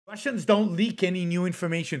Russians don't leak any new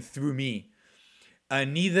information through me.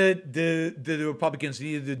 Neither the Republicans,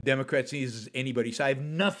 neither the Democrats, neither anybody. So I have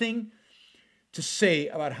nothing to say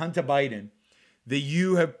about Hunter Biden that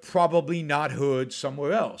you have probably not heard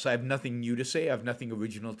somewhere else. I have nothing new to say. I have nothing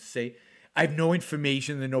original to say. I have no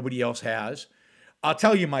information that nobody else has. I'll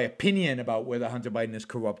tell you my opinion about whether Hunter Biden is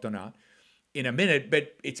corrupt or not in a minute,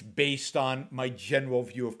 but it's based on my general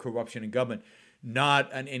view of corruption in government,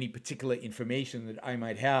 not on any particular information that I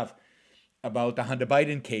might have about the Hunter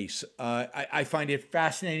Biden case. I find it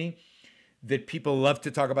fascinating that people love to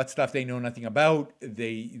talk about stuff they know nothing about.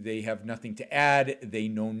 They have nothing to add. They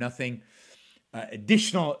know nothing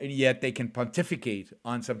additional, and yet they can pontificate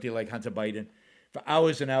on something like Hunter Biden for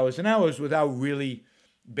hours and hours and hours without really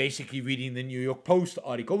basically reading the New York Post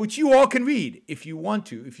article, which you all can read if you want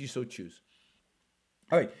to, if you so choose.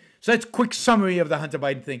 All right, so that's a quick summary of the Hunter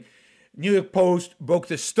Biden thing. New York Post broke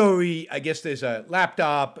the story. I guess there's a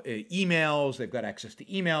laptop, emails. They've got access to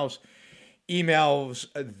emails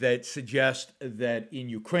that suggest that in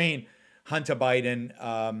Ukraine, Hunter Biden,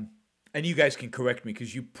 and you guys can correct me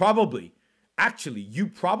because you probably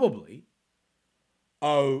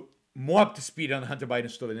are more up to speed on the Hunter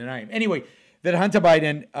Biden story than I am. Anyway, that Hunter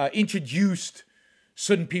Biden introduced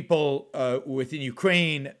certain people within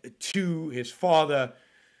Ukraine to his father.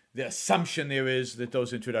 The assumption there is that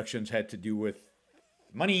those introductions had to do with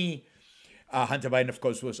money. Hunter Biden, of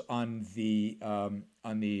course, was on the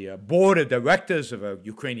board of directors of a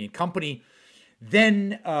Ukrainian company.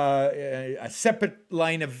 Then a separate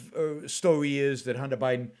line of story is that Hunter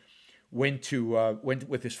Biden went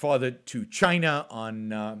with his father to China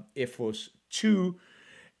on Air Force Two,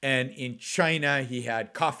 and in China he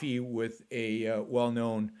had coffee with a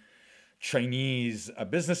well-known Chinese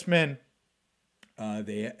businessman.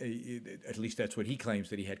 At least that's what he claims,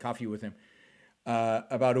 that he had coffee with him.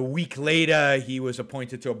 About a week later, he was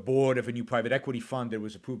appointed to a board of a new private equity fund that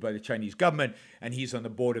was approved by the Chinese government, and he's on the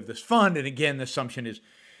board of this fund. And again, the assumption is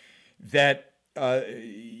that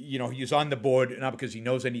he's on the board not because he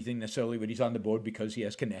knows anything necessarily, but he's on the board because he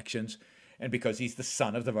has connections and because he's the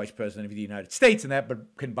son of the vice president of the United States, and that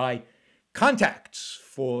can buy contacts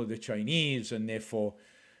for the Chinese, and therefore,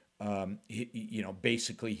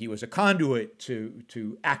 basically he was a conduit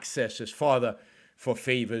to access his father for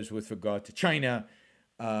favors with regard to China,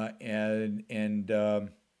 and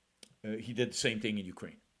he did the same thing in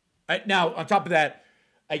Ukraine. Now, on top of that,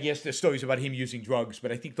 I guess there's stories about him using drugs,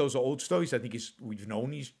 but I think those are old stories. I think we've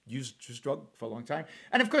known he's used this drug for a long time.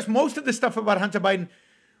 And of course, most of the stuff about Hunter Biden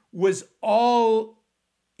was all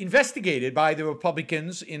investigated by the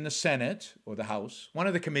Republicans in the Senate or the House. One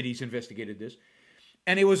of the committees investigated this,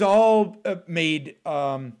 and it was all made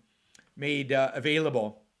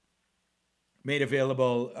available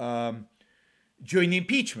during the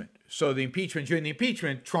impeachment. So during the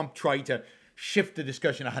impeachment, Trump tried to shift the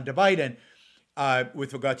discussion to Hunter Biden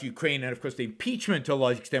with regard to Ukraine. And of course, the impeachment to a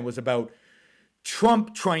large extent was about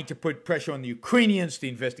Trump trying to put pressure on the Ukrainians to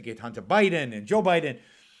investigate Hunter Biden and Joe Biden,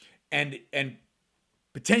 and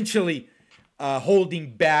potentially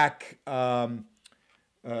holding back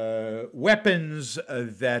weapons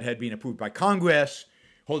that had been approved by Congress,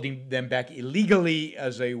 holding them back illegally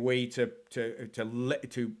as a way to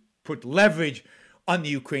put leverage on the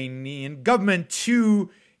Ukrainian government to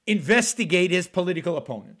investigate his political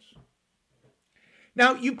opponents.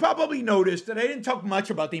 Now, you probably noticed that I didn't talk much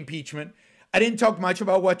about the impeachment. I didn't talk much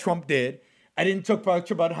about what Trump did. I didn't talk much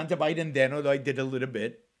about Hunter Biden then, although I did a little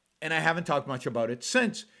bit. And I haven't talked much about it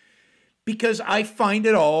since, because I find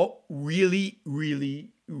it all really,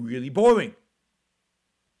 really, really boring.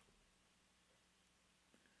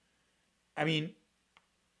 I mean,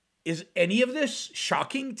 is any of this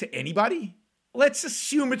shocking to anybody? Let's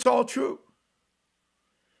assume it's all true.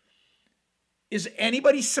 Is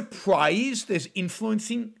anybody surprised there's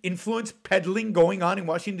influence peddling going on in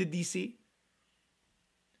Washington, D.C.?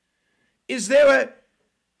 Is there a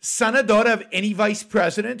son or daughter of any vice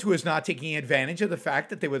president who is not taking advantage of the fact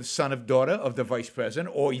that they were the son or daughter of the vice president,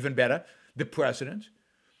 or even better, the president?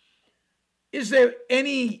 Is there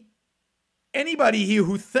anybody here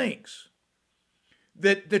who thinks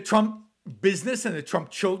that the Trump business and the Trump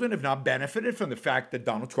children have not benefited from the fact that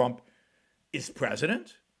Donald Trump is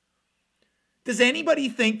president? Does anybody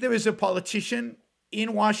think there is a politician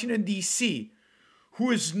in Washington, D.C. who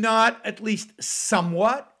is not at least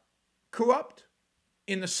somewhat corrupt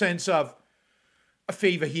in the sense of a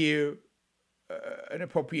favor here, an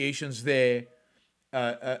appropriations there,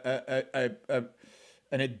 an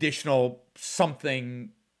additional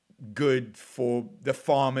something good for the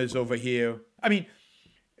farmers over here? I mean,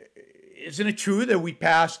 isn't it true that we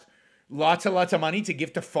passed lots and lots of money to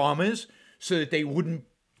give to farmers so that they wouldn't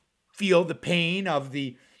feel the pain of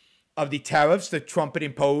the tariffs that Trump had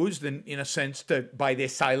imposed, and in a sense, by their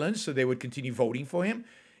silence, so they would continue voting for him.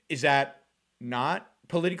 Is that not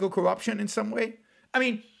political corruption in some way? I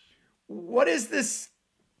mean, what is this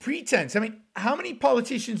pretense? I mean, how many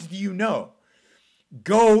politicians do you know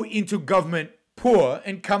go into government poor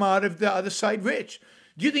and come out of the other side rich?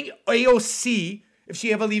 Do you think AOC, if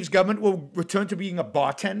she ever leaves government, will return to being a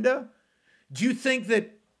bartender? Do you think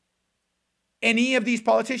that any of these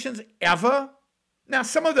politicians ever? Now,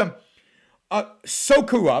 some of them are so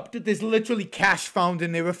corrupt that there's literally cash found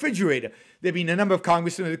in their refrigerator. There have been a number of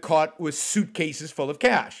congressmen that are caught with suitcases full of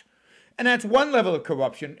cash. And that's one level of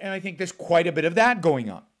corruption, and I think there's quite a bit of that going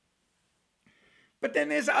on. But then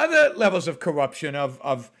there's other levels of corruption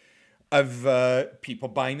of people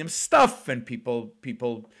buying them stuff, and people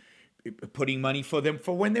putting money for them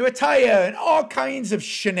for when they retire, and all kinds of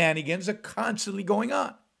shenanigans are constantly going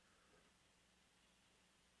on.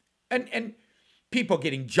 And people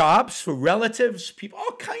getting jobs for relatives, people,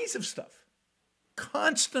 all kinds of stuff,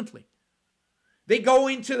 constantly. They go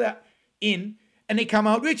into that and they come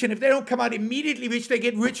out rich, and if they don't come out immediately rich, they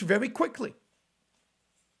get rich very quickly.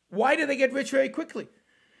 Why do they get rich very quickly?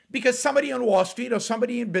 Because somebody on Wall Street or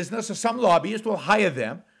somebody in business or some lobbyist will hire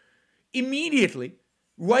them immediately,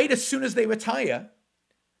 right as soon as they retire,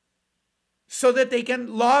 so that they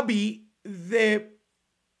can lobby their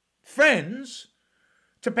friends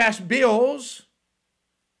to pass bills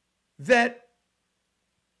that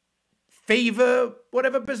favor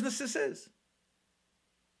whatever business this is.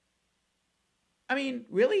 I mean,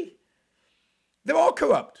 really? They're all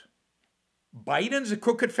corrupt. Biden's a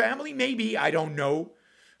crooked family? Maybe. I don't know.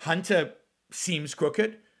 Hunter seems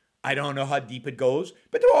crooked. I don't know how deep it goes.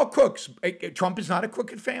 But they're all crooks. Trump is not a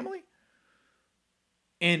crooked family.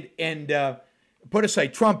 And put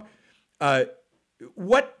aside Trump, the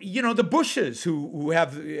Bushes who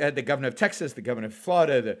have had the governor of Texas, the governor of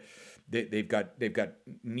Florida, they've got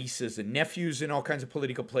nieces and nephews in all kinds of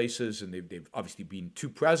political places, and they've obviously been two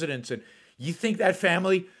presidents. And you think that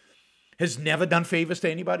family has never done favors to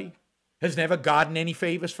anybody? Has never gotten any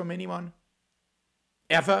favors from anyone?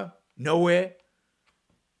 Ever? Nowhere?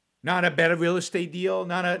 Not a better real estate deal?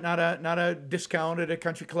 Not a discount at a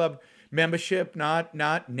country club membership?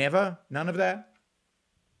 Never? None of that?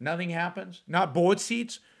 Nothing happens? Not board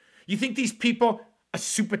seats? You think these people are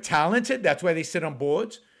super talented? That's why they sit on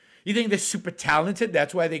boards? You think they're super talented?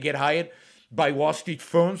 That's why they get hired by Wall Street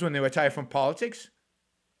firms when they retire from politics?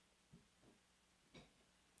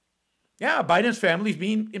 Yeah, Biden's family's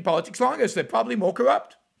been in politics longer, so they're probably more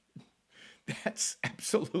corrupt. That's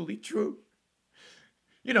absolutely true.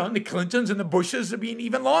 And the Clintons and the Bushes have been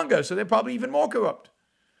even longer, so they're probably even more corrupt.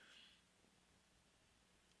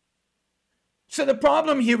 So the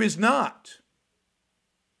problem here is not,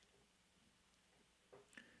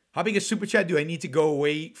 how big a super chat do I need to go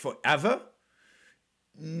away forever?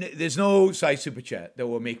 There's no size super chat that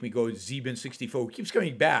will make me go Zeben64. It keeps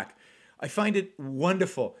coming back. I find it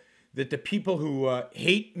wonderful that the people who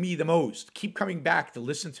hate me the most keep coming back to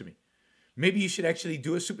listen to me. Maybe you should actually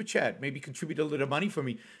do a super chat. Maybe contribute a little money for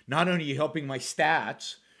me. Not only are you helping my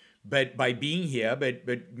stats, but by being here, but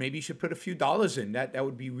maybe you should put a few dollars in. That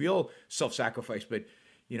would be real self-sacrifice. But,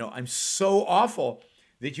 I'm so awful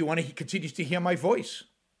that you want to continue to hear my voice.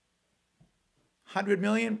 100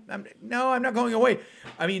 million? No, I'm not going away.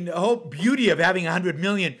 I mean, the whole beauty of having 100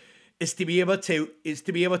 million is to be able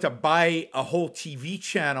to buy a whole TV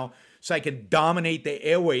channel so I can dominate the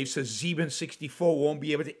airwaves, so Zeben64 won't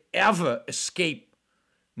be able to ever escape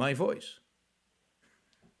my voice.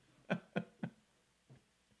 All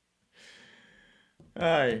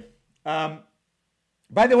right.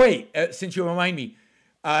 By the way, since you remind me,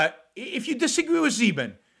 if you disagree with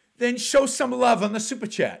Zeben, then show some love on the super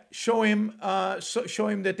chat. Show him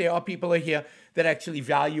that there are people here that actually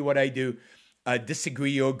value what I do.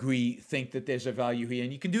 Disagree or agree, think that there's a value here.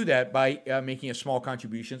 And you can do that by making a small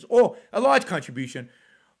contributions or a large contribution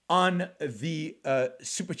on the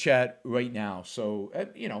super chat right now. So,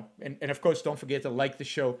 and of course, don't forget to like the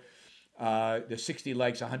show. There's 60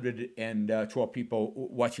 likes, 112 people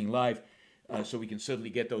watching live. So we can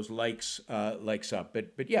certainly get those likes up.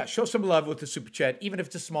 But yeah, show some love with the super chat, even if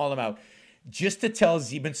it's a small amount, just to tell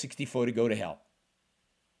Zeben64 to go to hell.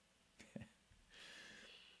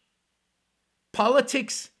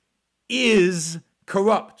 Politics is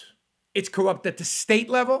corrupt. It's corrupt at the state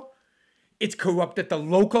level. It's corrupt at the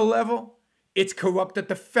local level. It's corrupt at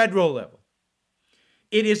the federal level.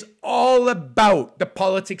 It is all about the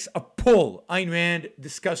politics of pull. Ayn Rand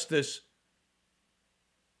discussed this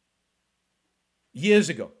years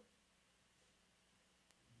ago,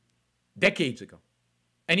 decades ago.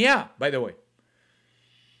 And yeah, by the way,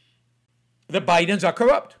 The Bidens are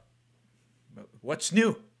corrupt. What's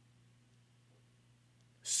new?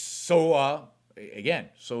 So, again,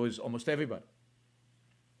 so is almost everybody.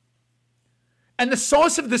 And the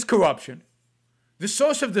source of this corruption is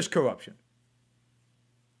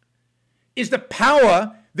the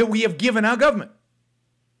power that we have given our government.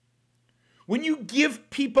 When you give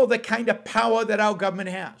people the kind of power that our government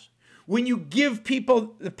has, when you give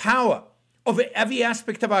people the power over every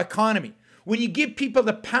aspect of our economy, when you give people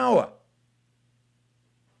the power,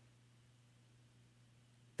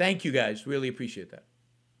 thank you guys, really appreciate that.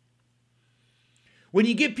 When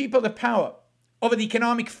you give people the power over the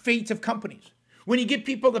economic fate of companies, when you give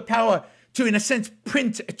people the power to, in a sense,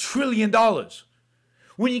 print $1 trillion,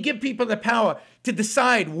 when you give people the power to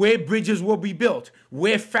decide where bridges will be built,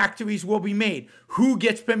 where factories will be made, who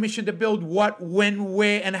gets permission to build what, when,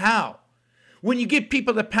 where, and how, when you give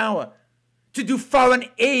people the power to do foreign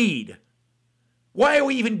aid, why are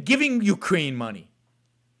we even giving Ukraine money?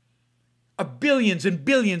 Of billions and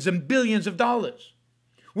billions and billions of dollars.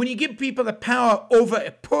 When you give people the power over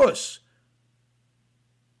a purse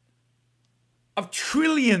of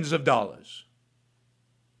trillions of dollars,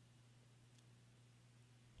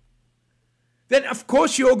 then of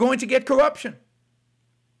course you're going to get corruption.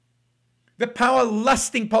 The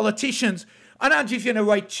power-lusting politicians are not just going to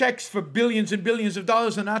write checks for billions and billions of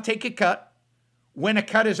dollars and not take a cut when a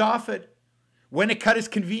cut is offered, when a cut is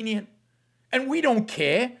convenient. And we don't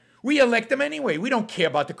care. We elect them anyway. We don't care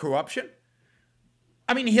about the corruption.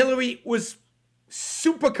 I mean, Hillary was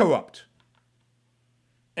super corrupt.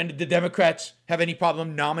 And did the Democrats have any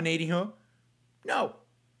problem nominating her? No.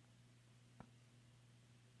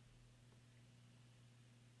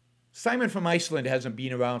 Simon from Iceland hasn't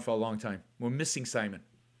been around for a long time. We're missing Simon.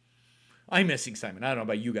 I'm missing Simon. I don't know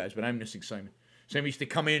about you guys, but I'm missing Simon. Simon used to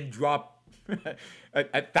come in, drop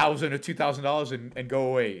 $1,000 or $2,000 and go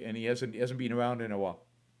away, and he hasn't been around in a while.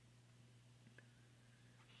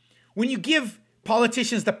 When you give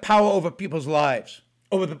politicians the power over people's lives,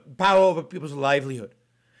 over the power over people's livelihood,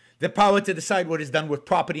 the power to decide what is done with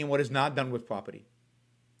property and what is not done with property.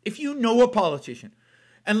 If you know a politician,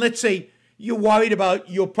 and let's say you're worried about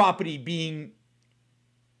your property being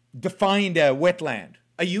defined a wetland,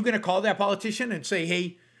 are you going to call that politician and say,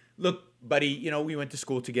 hey, look, buddy, we went to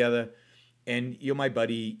school together, and you're my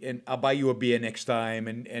buddy, and I'll buy you a beer next time,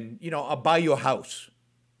 and I'll buy you a house.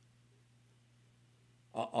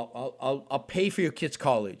 I'll pay for your kid's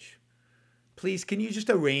college. Please, can you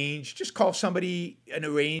just call somebody and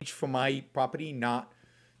arrange for my property not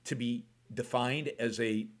to be defined as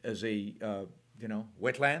a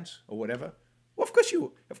wetlands or whatever? Well, of course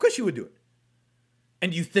you would do it.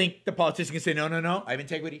 And you think the politician can say, no, I have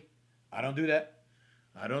integrity. I don't do that.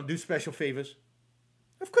 I don't do special favors.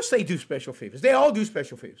 Of course they do special favors. They all do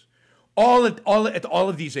special favors. All at all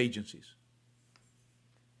of these agencies.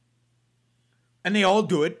 And they all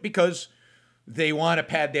do it because they want to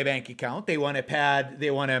pad their bank account. They want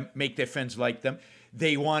to make their friends like them.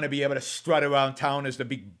 They want to be able to strut around town as the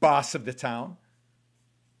big boss of the town.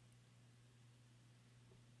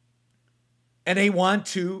 And they want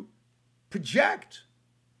to project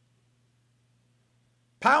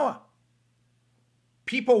power.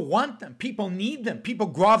 People want them. People need them. People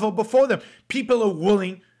grovel before them. People are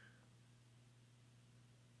willing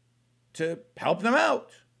to help them out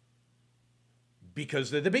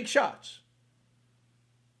because they're the big shots.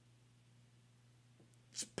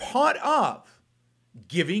 It's part of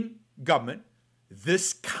giving government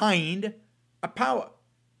this kind of power.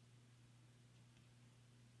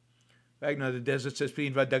 Wagner, the desert says, please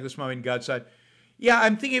invite Douglas Murray and Godside. Yeah,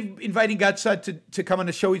 I'm thinking of inviting Godside to come on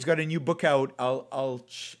the show. He's got a new book out.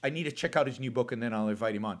 I need to check out his new book, and then I'll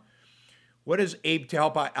invite him on. What is aid to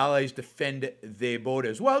help our allies defend their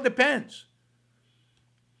borders? Well, it depends.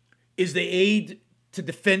 Is the aid to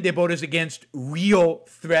defend their borders against real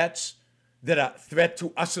threats that are a threat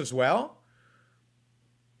to us as well?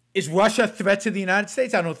 Is Russia a threat to the United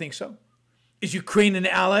States? I don't think so. Is Ukraine an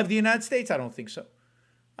ally of the United States? I don't think so.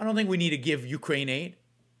 I don't think we need to give Ukraine aid.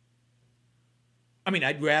 I mean,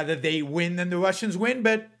 I'd rather they win than the Russians win,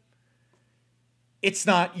 but it's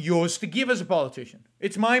not yours to give as a politician.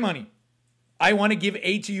 It's my money. I want to give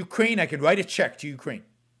aid to Ukraine. I could write a check to Ukraine.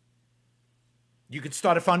 You could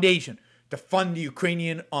start a foundation to fund the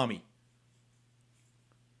Ukrainian army.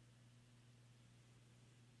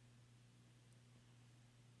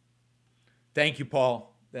 Thank you,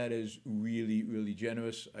 Paul. That is really, really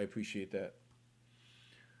generous. I appreciate that.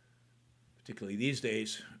 Particularly these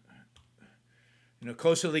days. The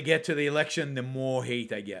closer they get to the election, the more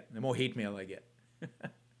hate I get, the more hate mail I get.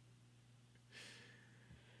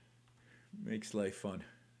 Makes life fun.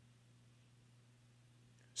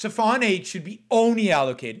 So foreign aid should be only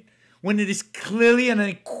allocated when it is clearly and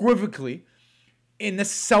unequivocally in the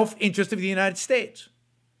self-interest of the United States.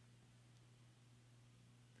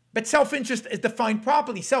 But self-interest is defined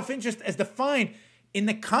properly. Self-interest is defined in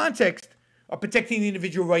the context of protecting the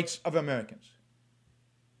individual rights of Americans.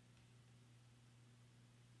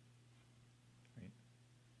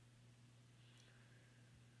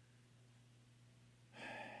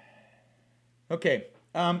 Okay.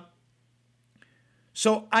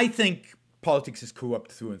 So I think politics is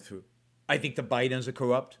corrupt through and through. I think the Bidens are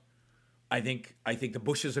corrupt. I think the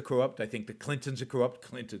Bushes are corrupt. I think the Clintons are corrupt.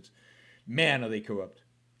 Clintons, man, are they corrupt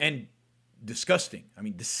and disgusting. I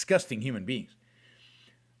mean, disgusting human beings.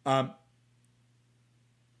 They're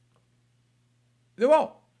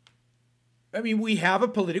all. I mean, we have a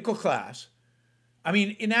political class. I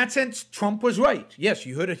mean, in that sense, Trump was right. Yes,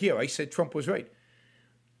 you heard it here. I said Trump was right.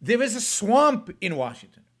 There is a swamp in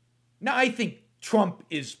Washington. Now, I think Trump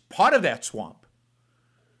is part of that swamp.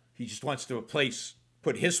 He just wants to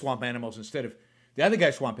put his swamp animals instead of the other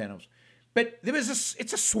guy's swamp animals. But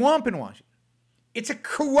it's a swamp in Washington. It's a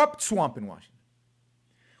corrupt swamp in Washington.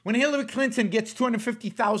 When Hillary Clinton gets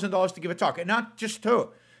 $250,000 to give a talk, and not just her,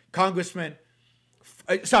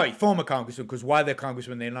 former congressman, because while they're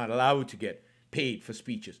congressmen, they're not allowed to get paid for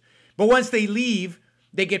speeches. But once they leave,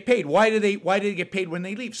 they get paid. Why do they get paid when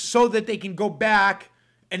they leave? So that they can go back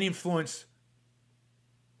and influence.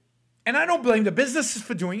 And I don't blame the businesses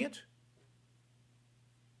for doing it.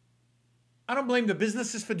 I don't blame the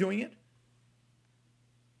businesses for doing it.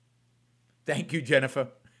 Thank you, Jennifer,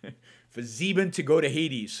 for Zeben to go to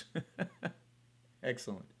Hades.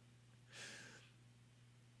 Excellent.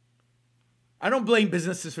 I don't blame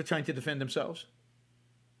businesses for trying to defend themselves.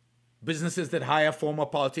 Businesses that hire former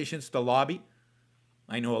politicians to lobby.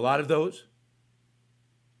 I know a lot of those.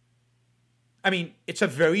 I mean, it's a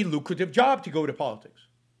very lucrative job to go to politics.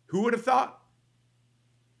 Who would have thought?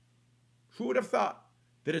 Who would have thought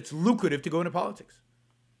that it's lucrative to go into politics?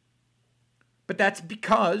 But that's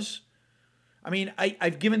because, I mean,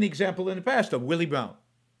 I've given the example in the past of Willie Brown.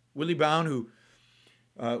 Willie Brown, who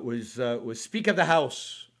was Speaker of the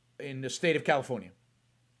House in the state of California.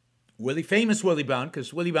 Famous Willie Brown,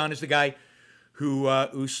 because Willie Brown is the guy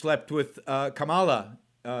who slept with Kamala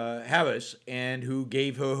Harris and who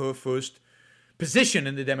gave her first position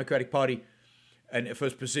in the Democratic Party and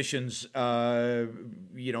first positions,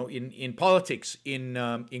 in politics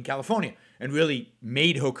in California, and really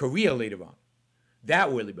made her career later on.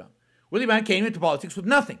 That Willie Brown. Willie Brown came into politics with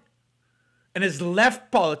nothing and has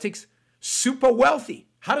left politics super wealthy.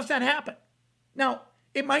 How does that happen? Now,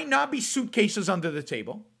 it might not be suitcases under the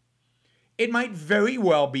table. It might very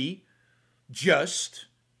well be just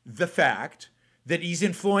the fact that he's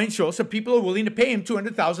influential, so people are willing to pay him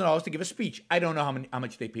 $200,000 to give a speech. I don't know how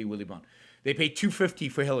much they pay Willie Brown. They pay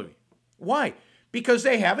 $250 for Hillary. Why? Because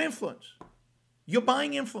they have influence. You're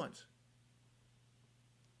buying influence.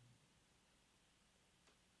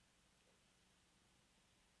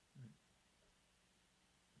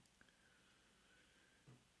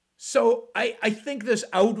 So I think there's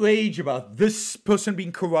outrage about this person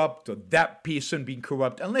being corrupt or that person being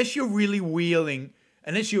corrupt, unless you're really willing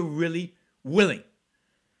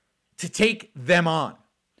to take them on,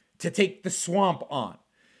 to take the swamp on,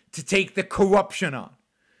 to take the corruption on,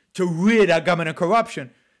 to rid our government of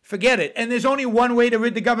corruption. Forget it. And there's only one way to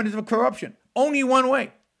rid the government of corruption. Only one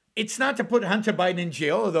way. It's not to put Hunter Biden in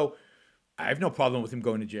jail, although I have no problem with him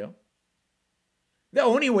going to jail. The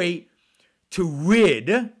only way to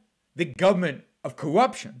rid the government of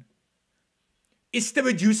corruption is to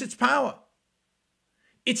reduce its power.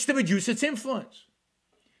 It's to reduce its influence.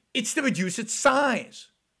 It's to reduce its size.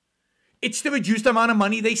 It's to reduce the amount of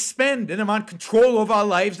money they spend and the amount of control over our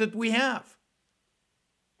lives that we have.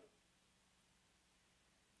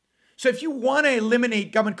 So if you want to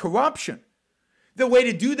eliminate government corruption, the way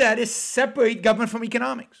to do that is separate government from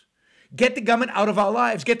economics. Get the government out of our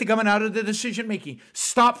lives. Get the government out of the decision making.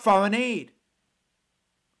 Stop foreign aid.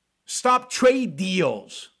 Stop trade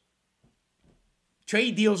deals.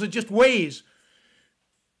 Trade deals are just ways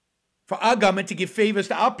for our government to give favors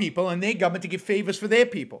to our people and their government to give favors for their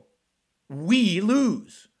people. We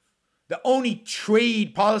lose. The only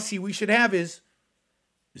trade policy we should have is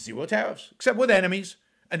zero tariffs, except with enemies,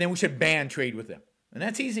 and then we should ban trade with them. And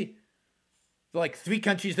that's easy. Like 3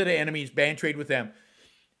 countries that are enemies, ban trade with them,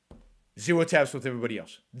 zero tariffs with everybody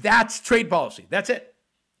else. That's trade policy. That's it.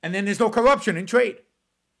 And then there's no corruption in trade.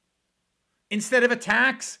 Instead of a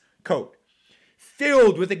tax code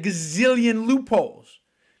filled with a gazillion loopholes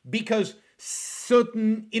because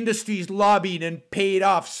certain industries lobbied and paid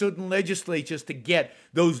off certain legislatures to get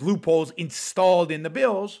those loopholes installed in the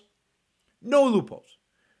bills, no loopholes.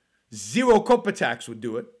 zero corporate tax would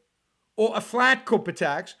do it, or a flat corporate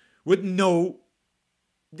tax with no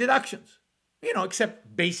deductions,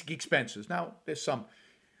 except basic expenses. Now, there's some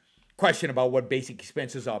question about what basic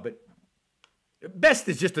expenses are, but best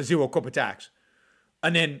is just a zero corporate tax.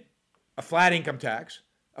 And then a flat income tax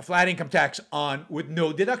on with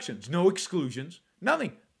no deductions, no exclusions,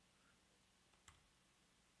 nothing.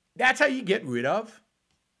 That's how you get rid of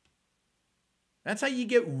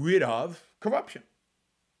corruption.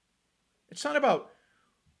 It's not about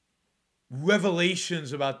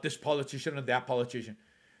revelations about this politician or that politician,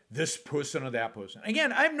 this person or that person.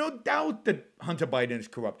 Again, I have no doubt that Hunter Biden is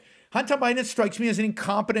corrupt. Hunter Biden strikes me as an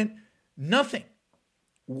incompetent nothing.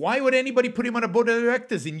 Why would anybody put him on a board of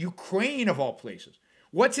directors in Ukraine, of all places?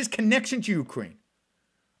 What's his connection to Ukraine?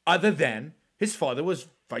 Other than his father was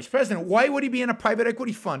vice president. Why would he be in a private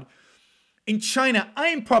equity fund? In China,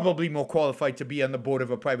 I'm probably more qualified to be on the board of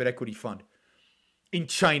a private equity fund in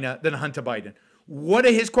China than Hunter Biden. What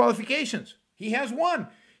are his qualifications? He has one.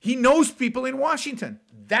 He knows people in Washington.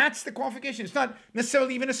 That's the qualification. It's not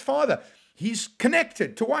necessarily even his father. He's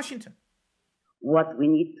connected to Washington. What we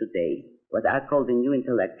need today, what I call the new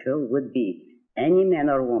intellectual, would be any man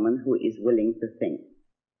or woman who is willing to think.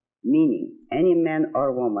 Meaning, any man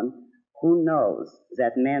or woman who knows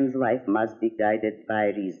that man's life must be guided by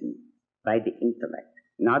reason, by the intellect,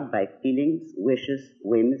 not by feelings, wishes,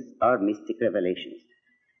 whims, or mystic revelations.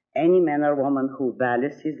 Any man or woman who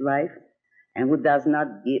values his life and who does not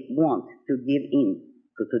want to give in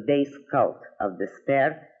to today's cult of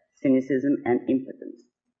despair, cynicism, and impotence,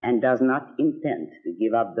 and does not intend to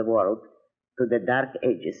give up the world to the dark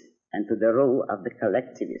ages and to the rule of the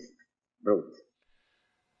collectivist brute.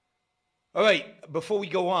 All right, before we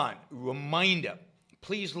go on, reminder,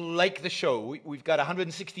 please like the show. We've got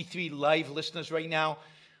 163 live listeners right now,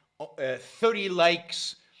 30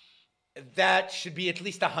 likes. That should be at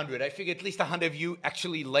least 100. I figure at least 100 of you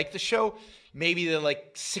actually like the show. Maybe there are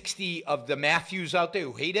like 60 of the Matthews out there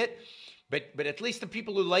who hate it, but at least the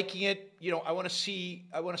people who are liking it, I want to see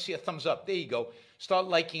a thumbs up. There you go. Start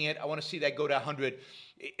liking it. I want to see that go to 100.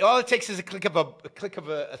 All it takes is a click of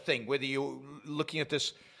a thing. Whether you're looking at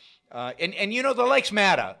this, and the likes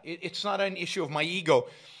matter. It's not an issue of my ego.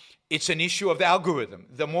 It's an issue of the algorithm.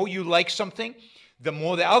 The more you like something, the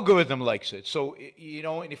more the algorithm likes it. So,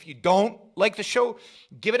 and if you don't like the show,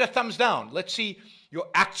 give it a thumbs down. Let's see your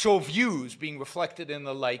actual views being reflected in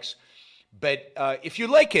the likes. But if you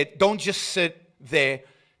like it, don't just sit there.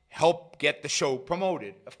 Help get the show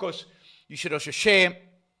promoted. Of course, you should also share.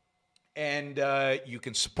 And you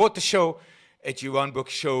can support the show at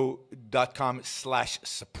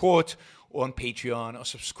JaronBrooksShow.com/support, or on Patreon or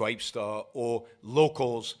Subscribestar or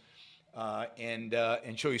Locals. And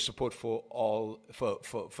show your support for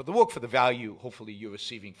the work, for the value hopefully you're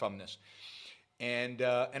receiving from this. And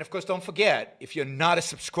of course, don't forget, if you're not a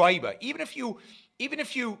subscriber, even if you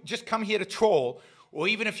just come here to troll, or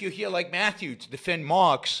even if you're here like Matthew to defend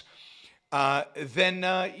Marx, then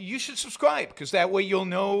you should subscribe, because that way you'll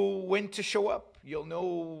know when to show up. You'll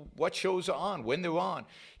know what shows are on, when they're on.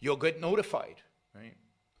 You'll get notified, right?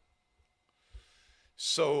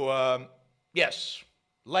 So, yes,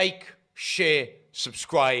 like, share,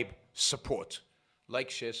 subscribe, support. Like,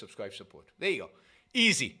 share, subscribe, support. There you go.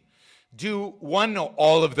 Easy. Do one or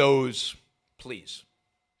all of those, please.